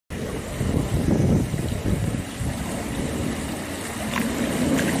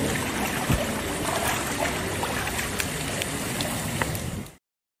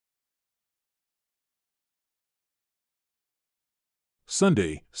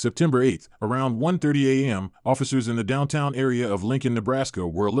Sunday, September 8th, around 1:30 a.m., officers in the downtown area of Lincoln, Nebraska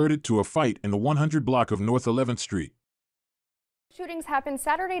were alerted to a fight in the 100 block of North 11th Street. Shootings happened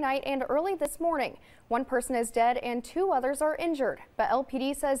Saturday night and early this morning. One person is dead and 2 others are injured, but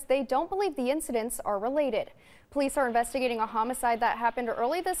LPD says they don't believe the incidents are related. Police are investigating a homicide that happened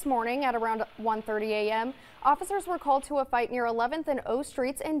early this morning at around 1:30 a.m. Officers were called to a fight near 11th and O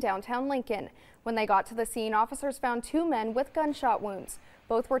Streets in downtown Lincoln. When they got to the scene, officers found 2 men with gunshot wounds.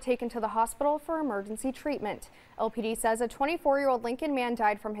 Both were taken to the hospital for emergency treatment. LPD says a 24-year-old Lincoln man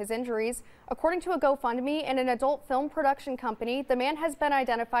died from his injuries. According to a GoFundMe and an adult film production company, the man has been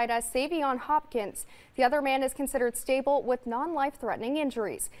identified as Saiveon Hopkins. The other man is considered stable with non-life-threatening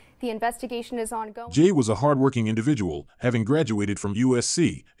injuries. The investigation is ongoing. Jay was a hardworking individual. Having graduated from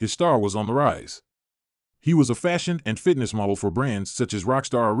USC, his star was on the rise. He was a fashion and fitness model for brands such as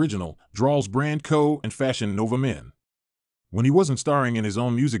Rockstar Original, Drawls Brand Co., and Fashion Nova Men. When he wasn't starring in his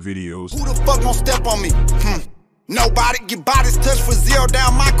own music videos, who the fuck gon' step on me? Nobody. Get bodies touched for zero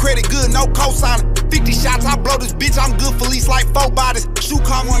down my credit good, no cosign. 50 shots, I blow this bitch, I'm good for least like 4 bodies. Shoe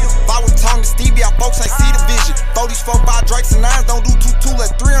call one. If I was talking to Stevie, our folks ain't see the vision. 40s, 4, 5 Drakes and 9s, don't do 2,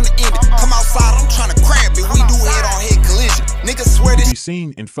 let 3 on the end. Come outside, I'm trying to crab it. We do head-on-head collision. Niggas swear this. Be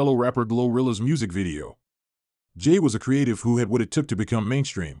seen in fellow rapper Glorilla's music video. Jay was a creative who had what it took to become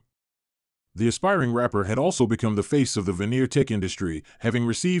mainstream. The aspiring rapper had also become the face of the veneer tech industry, having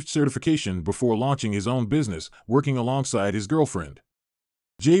received certification before launching his own business, working alongside his girlfriend.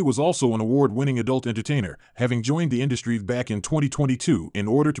 Jay was also an award-winning adult entertainer, having joined the industry back in 2022 in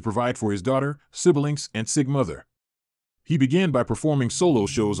order to provide for his daughter, siblings, and sick mother. He began by performing solo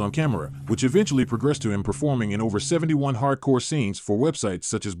shows on camera, which eventually progressed to him performing in over 71 hardcore scenes for websites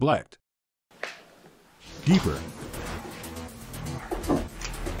such as Blacked, Deeper,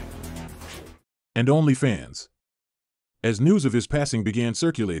 and OnlyFans. As news of his passing began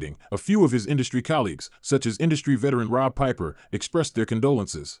circulating, a few of his industry colleagues, such as industry veteran Rob Piper, expressed their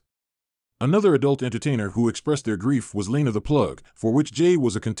condolences. Another adult entertainer who expressed their grief was Lena the Plug, for which Jay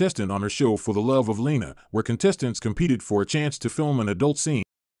was a contestant on her show For the Love of Lena, where contestants competed for a chance to film an adult scene.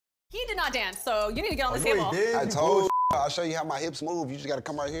 He did not dance, so you need to get on the table. I told you, I'll show you how my hips move. You just gotta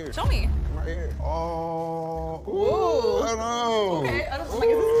come right here. Show me. Come right here. Oh, ooh. I know. Okay, I don't know. Like,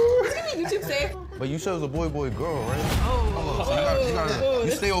 is this gonna be YouTube safe? But you chose a boy girl, right? Oh. So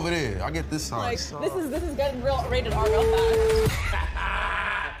you stay over there. I get this side. Like, this is getting real rated R real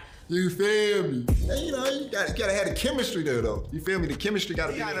fast. You feel me? And you know, you gotta have the chemistry there, though. You feel me? The chemistry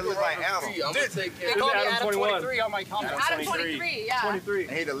gotta be. You gotta look like Adam. I'm gonna take care They of call me Adam 23 on my comment. Adam 23, yeah. 23.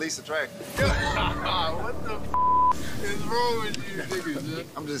 And he the least attractive. What the f is wrong with you niggas?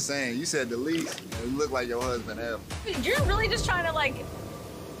 I'm just saying, you said the least. You look like your husband, Adam. You're really just trying to, like,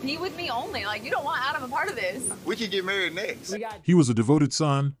 be with me only. Like, you don't want Adam a part of this. We could get married next. He was a devoted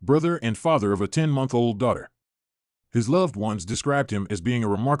son, brother, and father of a 10-month-old daughter. His loved ones described him as being a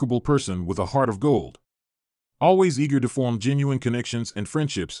remarkable person with a heart of gold. Always eager to form genuine connections and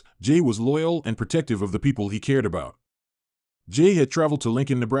friendships, Jay was loyal and protective of the people he cared about. Jay had traveled to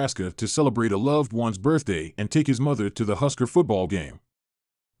Lincoln, Nebraska to celebrate a loved one's birthday and take his mother to the Husker football game.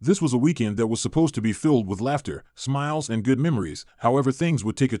 This was a weekend that was supposed to be filled with laughter, smiles, and good memories. However, things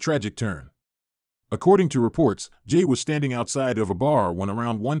would take a tragic turn. According to reports, Jay was standing outside of a bar when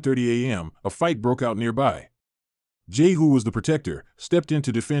around 1:30 a.m., a fight broke out nearby. Jay, who was the protector, stepped in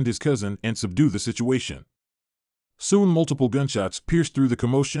to defend his cousin and subdue the situation. Soon multiple gunshots pierced through the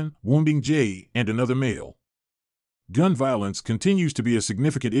commotion, wounding Jay and another male. Gun violence continues to be a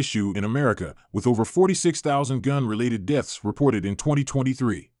significant issue in America, with over 46,000 gun-related deaths reported in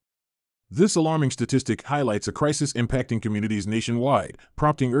 2023. This alarming statistic highlights a crisis impacting communities nationwide,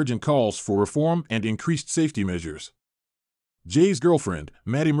 prompting urgent calls for reform and increased safety measures. Jay's girlfriend,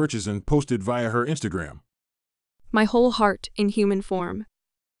 Maddie Murchison, posted via her Instagram, "My whole heart in human form.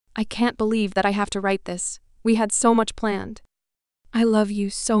 I can't believe that I have to write this. We had so much planned. I love you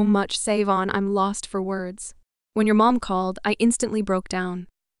so much, Saiveon, I'm lost for words. When your mom called, I instantly broke down.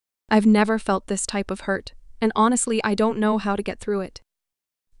 I've never felt this type of hurt, and honestly, I don't know how to get through it.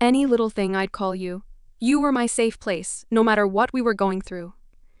 Any little thing I'd call you. You were my safe place, no matter what we were going through.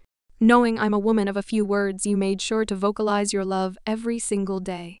 Knowing I'm a woman of a few words, you made sure to vocalize your love every single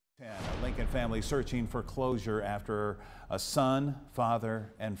day." A Lincoln family searching for closure after a son,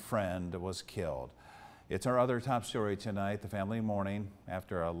 father, and friend was killed. It's our other top story tonight. The family mourning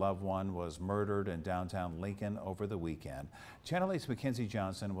after a loved one was murdered in downtown Lincoln over the weekend. Channel 8's Mackenzie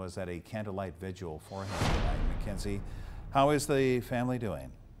Johnson was at a candlelight vigil for him tonight. Mackenzie, how is the family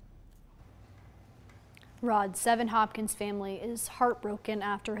doing? Rod, Saiveon Hopkins' family is heartbroken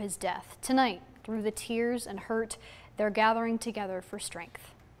after his death. Tonight, through the tears and hurt, They're gathering together for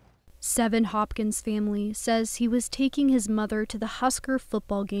strength. Saiveon Hopkins' family says he was taking his mother to the Husker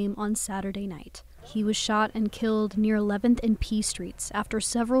football game on Saturday night. He was shot and killed near 11th and P Streets after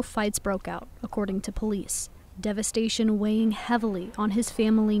several fights broke out, according to police. Devastation weighing heavily on his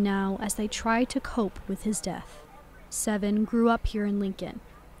family now as they try to cope with his death. Saiveon grew up here in Lincoln.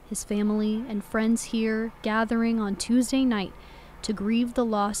 His family and friends here gathering on Tuesday night to grieve the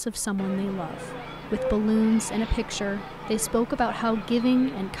loss of someone they love. With balloons and a picture, they spoke about how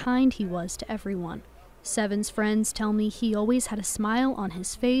giving and kind he was to everyone. Saiveon's friends tell me he always had a smile on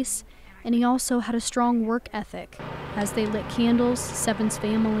his face, and he also had a strong work ethic. As they lit candles, Saiveon's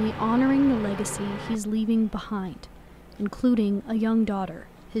family honoring the legacy he's leaving behind, including a young daughter.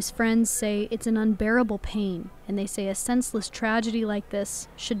 His friends say it's an unbearable pain, and they say a senseless tragedy like this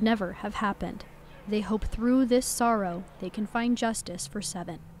should never have happened. They hope through this sorrow they can find justice for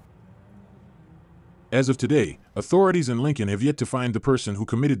Saiveon. As of today, authorities in Lincoln have yet to find the person who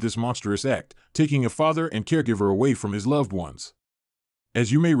committed this monstrous act, taking a father and caregiver away from his loved ones.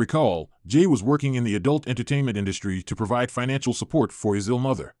 As you may recall, Jay was working in the adult entertainment industry to provide financial support for his ill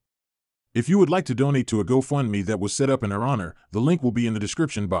mother. If you would like to donate to a GoFundMe that was set up in her honor, the link will be in the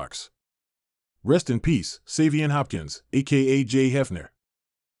description box. Rest in peace, Saiveon Hopkins, aka Jay Hefner.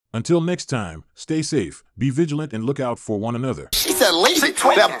 Until next time, stay safe, be vigilant, and look out for one another. She said, leave it.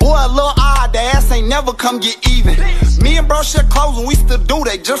 That boy a little odd, the ass ain't never come get even. Me and bro share clothes and we still do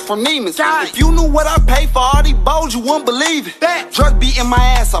that just for Neiman's. If you knew what I paid for all these bows, you wouldn't believe it. Drug beating my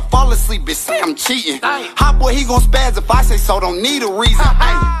ass, I fall asleep, bitch, say I'm cheating. Hot boy, he gon' spaz if I say so, don't need a reason.